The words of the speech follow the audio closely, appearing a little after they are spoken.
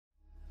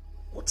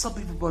What's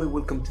up everybody,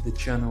 welcome to the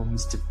channel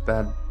Mr.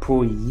 Bad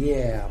Boy.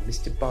 Yeah,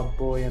 Mr. Bad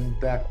Boy, I'm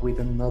back with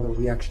another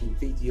reaction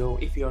video.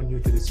 If you are new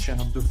to this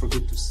channel, don't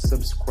forget to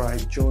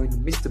subscribe, join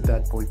Mr.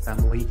 Bad Boy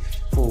family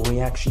for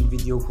reaction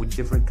video, for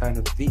different kind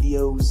of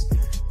videos,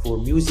 for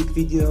music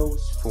videos,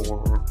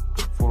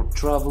 for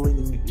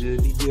traveling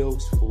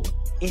videos, for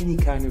any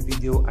kind of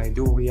video. I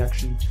do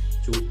reaction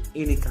to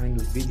any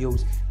kind of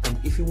videos, and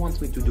if you want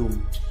me to do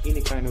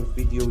any kind of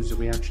videos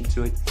reaction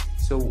to it,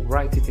 so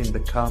write it in the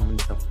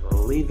comments and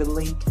leave a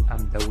link,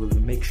 and I will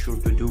make sure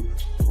to do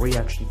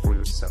reaction for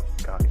yourself,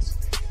 guys.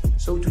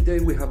 So today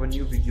we have a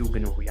new video, we're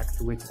gonna react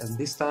to it, and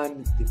this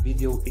time the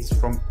video is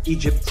from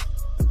Egypt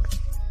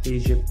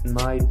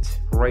night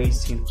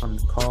racing on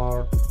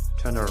car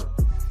tuner.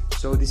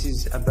 So this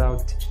is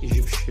about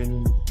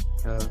Egyptian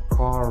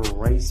car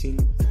racing.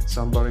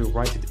 Somebody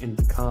write it in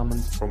the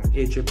comments from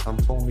Egypt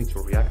and told me to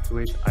react to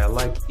it. I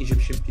like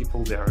Egyptian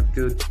people, they are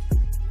good,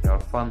 they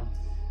are fun.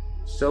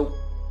 So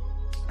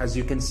as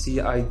you can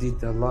see, I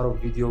did a lot of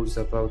videos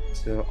about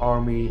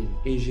army in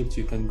Egypt.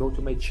 You can go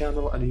to my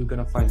channel and you're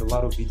gonna find a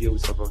lot of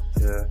videos about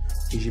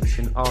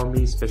Egyptian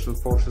army, special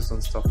forces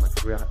and stuff,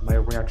 like my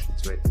reaction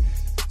to it.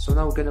 So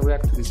now we're gonna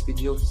react to this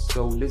video,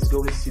 so let's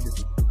see the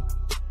video.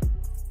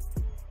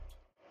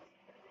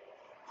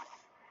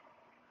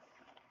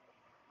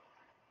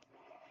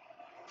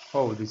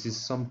 Oh, this is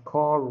some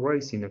car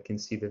racing. You can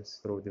see this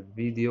through the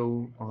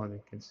video. Oh, you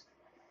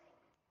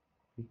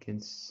can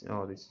see,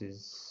 oh, this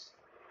is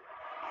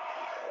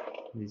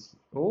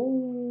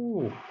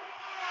oh,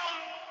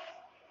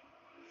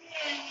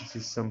 this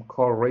is some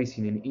car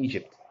racing in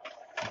Egypt.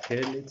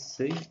 Okay, let's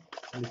see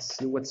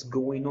what's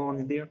going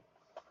on there.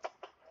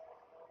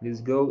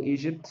 Let's go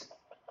Egypt.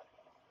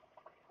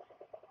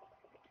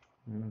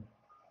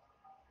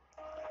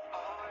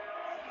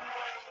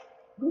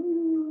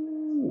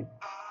 Ooh.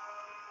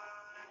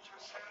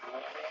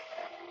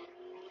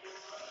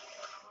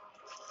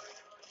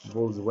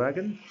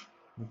 Volkswagen.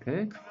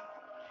 Okay,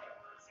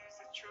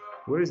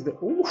 where is the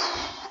oh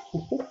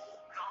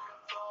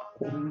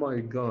oh my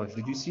gosh,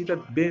 did you see that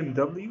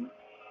BMW?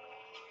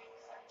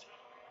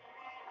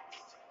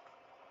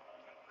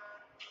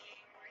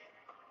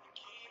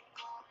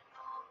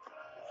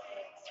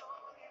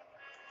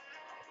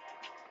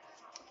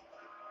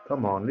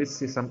 Come on, let's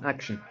see some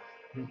action.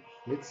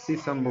 Let's see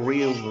some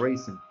real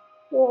racing.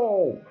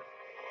 Whoa!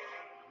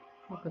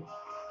 Look at,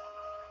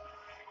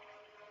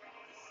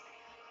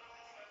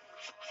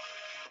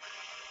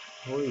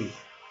 wait.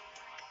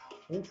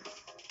 Oof.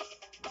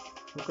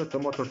 Look at the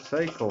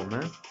motorcycle,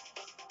 man.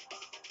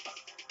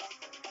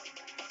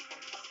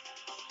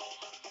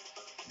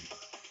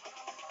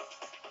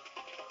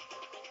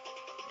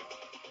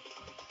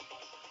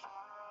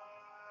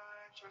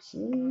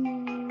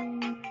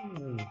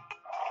 Ooh.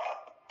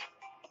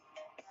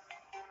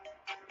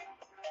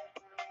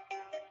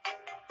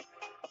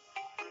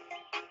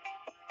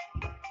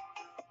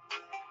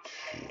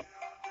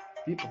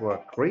 People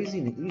are crazy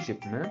in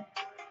Egypt, man.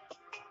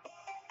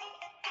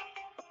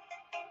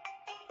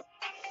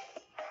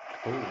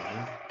 Oh,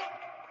 man.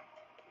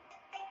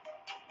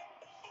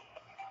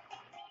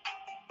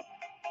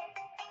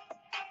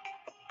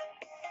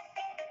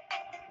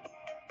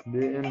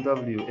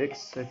 BMW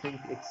X, I think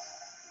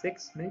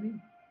X6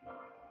 maybe?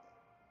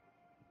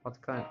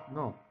 What kind?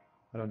 No,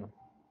 I don't know.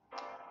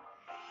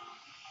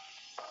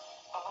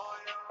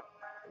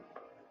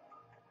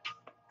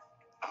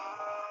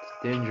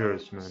 It's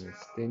dangerous, man.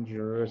 It's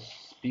dangerous.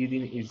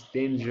 Speeding is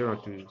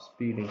dangerous to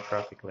speed in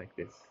traffic like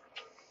this.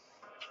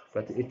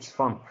 But it's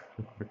fun.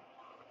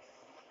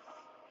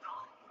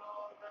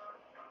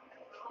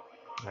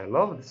 I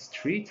love the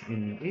street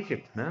in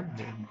Egypt, man.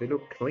 They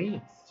look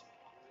clean.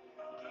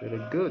 They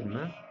look good,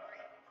 man.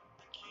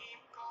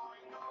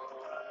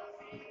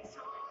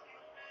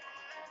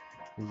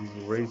 This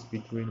is a race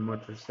between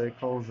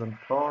motorcycles and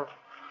cars.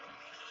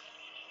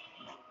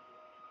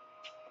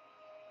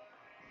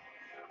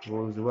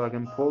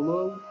 Volkswagen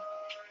Polo.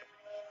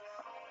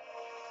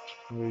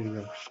 Where is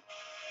that?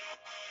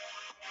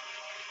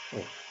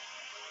 Oh.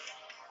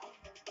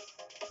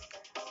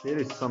 There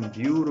is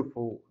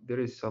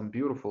some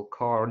beautiful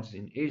cars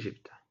in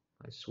Egypt.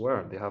 I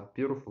swear, they have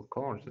beautiful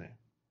cars there.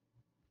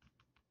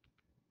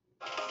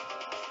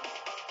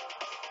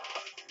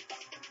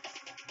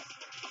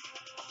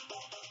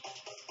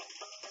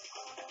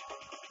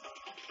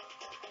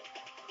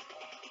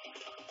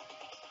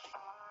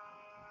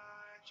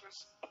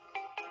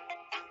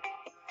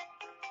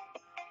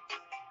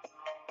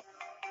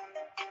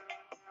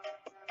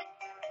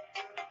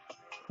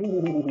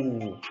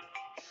 Ooh.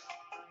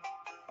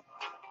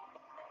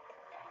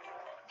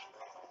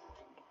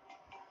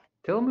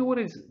 Tell me what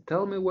is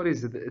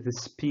the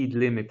speed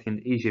limit in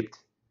Egypt,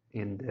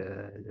 in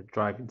the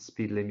driving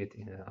speed limit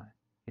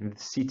in the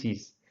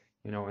cities,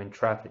 you know, in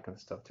traffic and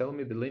stuff. Tell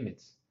me the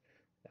limits.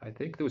 I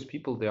think those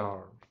people, they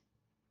are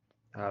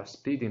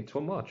speeding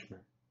too much,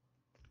 man.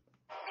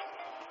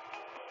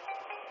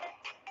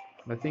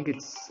 I think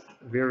it's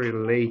very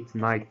late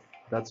night.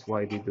 That's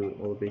why they do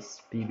all this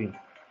speeding.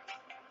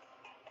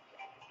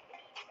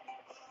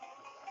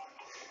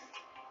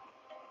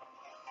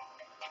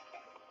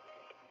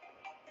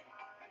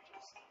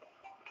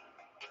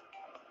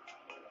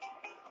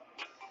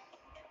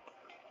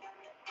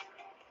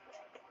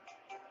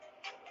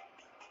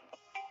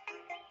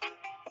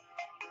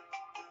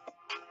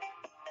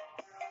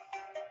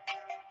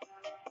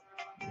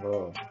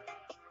 Oh,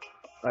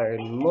 I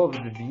love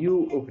the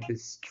view of the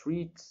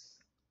streets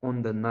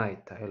on the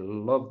night. I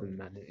love them,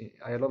 man.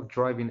 I love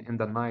driving in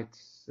the night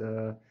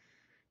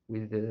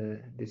with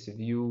this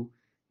view.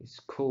 It's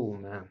cool,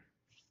 man.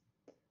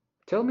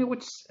 Tell me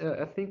which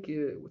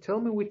tell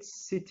me which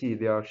city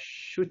they are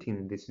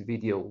shooting this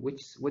video.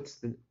 What's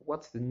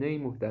the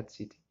name of that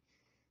city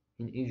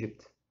in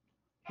Egypt?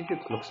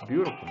 Egypt looks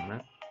beautiful,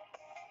 man.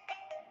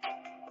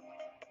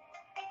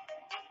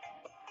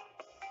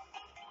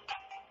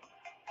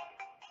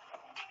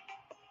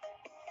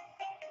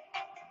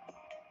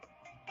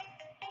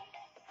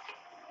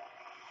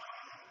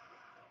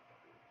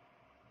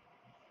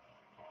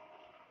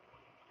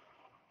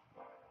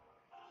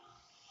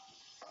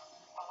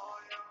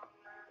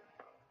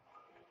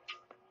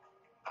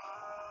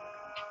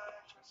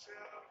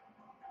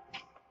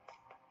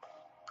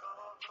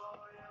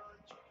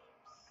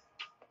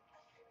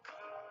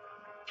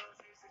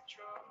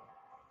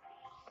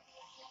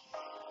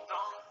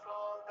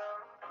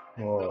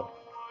 Oh,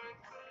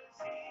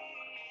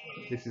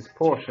 this is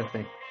Porsche, I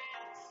think.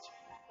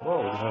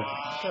 Oh,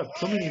 they have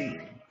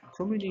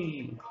so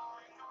many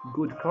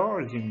good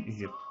cars in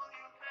Egypt.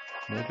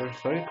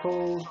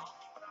 Motorcycles,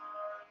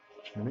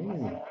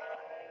 man.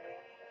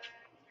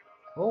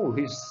 Oh,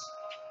 he's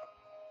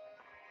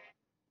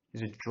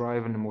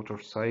driving a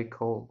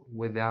motorcycle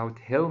without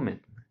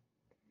helmet.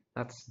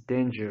 That's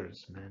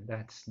dangerous, man.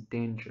 That's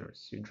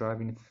dangerous. You're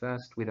driving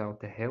fast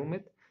without a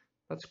helmet.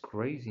 That's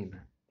crazy,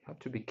 man. You have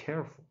to be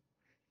careful.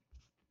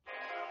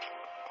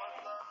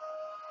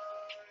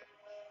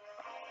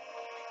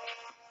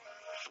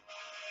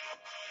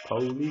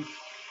 Police.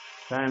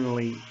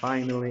 Finally,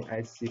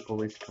 I see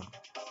police car.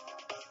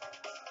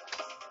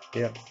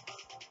 Yeah.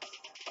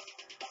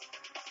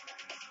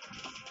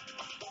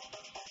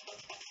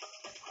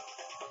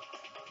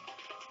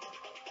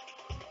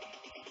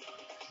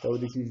 So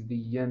this is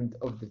the end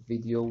of the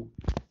video.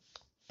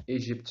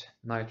 Egypt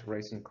night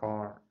racing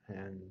car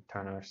and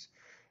tanners.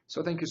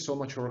 So thank you so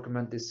much for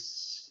recommend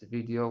this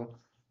video.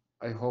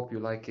 I hope you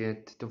like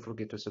it. Don't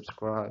forget to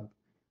subscribe.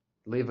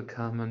 Leave a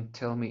comment.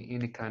 Tell me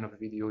any kind of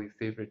video, your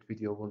favorite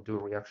video. We'll do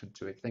a reaction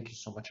to it. Thank you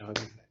so much.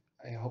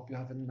 I hope you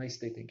have a nice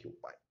day. Thank you.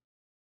 Bye.